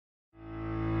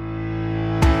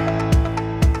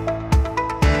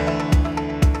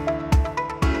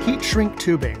shrink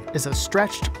tubing is a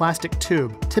stretched plastic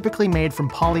tube typically made from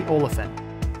polyolefin.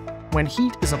 When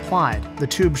heat is applied, the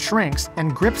tube shrinks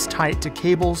and grips tight to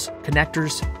cables,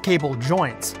 connectors, cable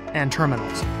joints, and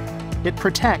terminals. It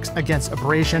protects against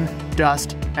abrasion,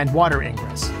 dust, and water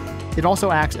ingress. It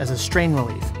also acts as a strain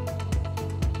relief.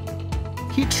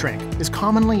 Heat shrink is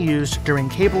commonly used during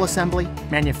cable assembly,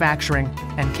 manufacturing,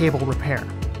 and cable repair.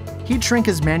 Heat shrink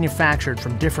is manufactured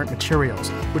from different materials,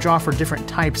 which offer different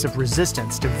types of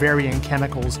resistance to varying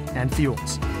chemicals and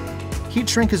fuels. Heat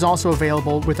shrink is also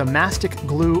available with a mastic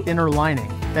glue inner lining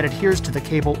that adheres to the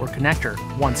cable or connector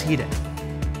once heated.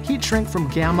 Heat shrink from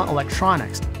Gamma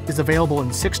Electronics is available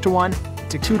in 6:1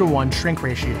 to 2:1 shrink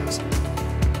ratios.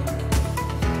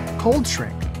 Cold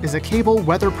shrink is a cable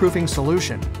weatherproofing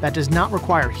solution that does not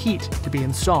require heat to be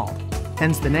installed,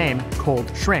 hence the name cold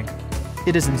shrink.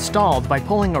 It is installed by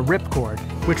pulling a ripcord,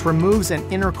 which removes an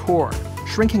inner core,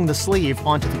 shrinking the sleeve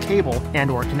onto the cable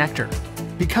and/or connector.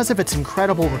 Because of its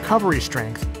incredible recovery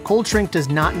strength, cold shrink does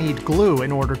not need glue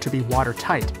in order to be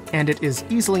watertight, and it is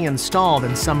easily installed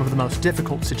in some of the most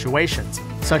difficult situations,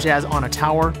 such as on a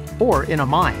tower or in a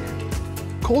mine.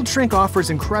 Cold shrink offers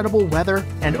incredible weather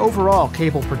and overall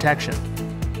cable protection.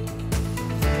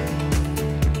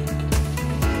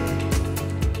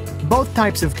 Both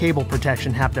types of cable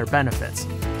protection have their benefits.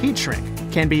 Heat shrink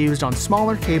can be used on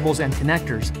smaller cables and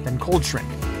connectors than cold shrink.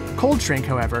 Cold shrink,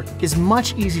 however, is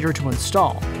much easier to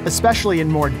install, especially in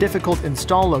more difficult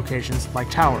install locations like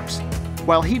towers.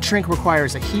 While heat shrink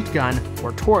requires a heat gun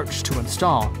or torch to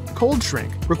install, cold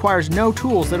shrink requires no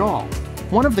tools at all.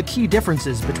 One of the key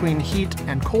differences between heat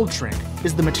and cold shrink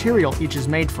is the material each is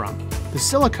made from. The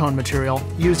silicone material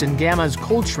used in Gamma's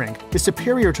cold shrink is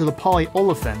superior to the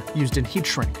polyolefin used in heat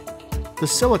shrink. The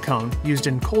silicone used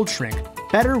in cold shrink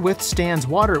better withstands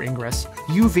water ingress,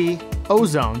 UV,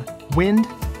 ozone, wind,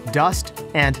 dust,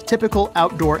 and typical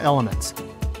outdoor elements.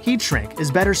 Heat shrink is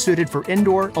better suited for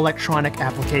indoor electronic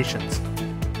applications.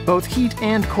 Both heat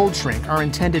and cold shrink are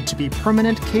intended to be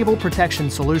permanent cable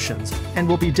protection solutions and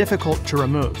will be difficult to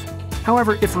remove.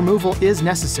 However, if removal is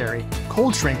necessary,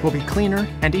 cold shrink will be cleaner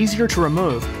and easier to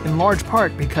remove, in large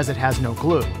part because it has no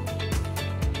glue.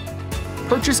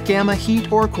 Purchase Gamma heat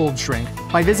or cold shrink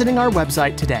by visiting our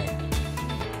website today.